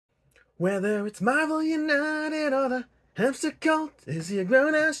Whether it's Marvel United or the hamster cult, is he a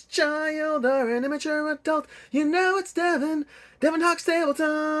grown-ass child or an immature adult? You know it's Devin. Devin Talks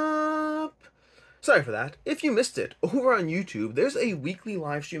Tabletop. Sorry for that. If you missed it, over on YouTube, there's a weekly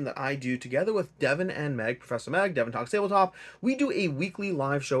live stream that I do together with Devin and Meg, Professor Meg, Devin Talks Tabletop. We do a weekly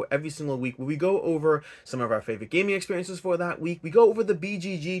live show every single week where we go over some of our favorite gaming experiences for that week. We go over the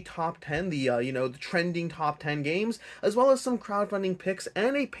BGG top 10, the trending top 10 games, as well as some crowdfunding picks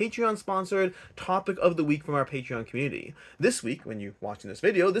and a Patreon-sponsored topic of the week from our Patreon community. This week, when you're watching this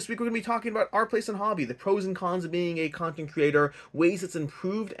video, we're going to be talking about our place and hobby, the pros and cons of being a content creator, ways it's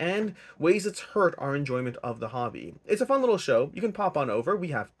improved, and ways it's hurt our enjoyment of the hobby. It's a fun little show. You can pop on over. We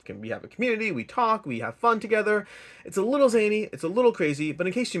have a community, we talk, we have fun together. It's a little zany, it's a little crazy, but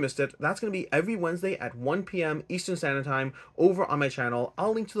in case you missed it, that's going to be every Wednesday at 1 p.m. Eastern Standard Time over on my channel.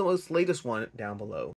 I'll link to the most latest one down below.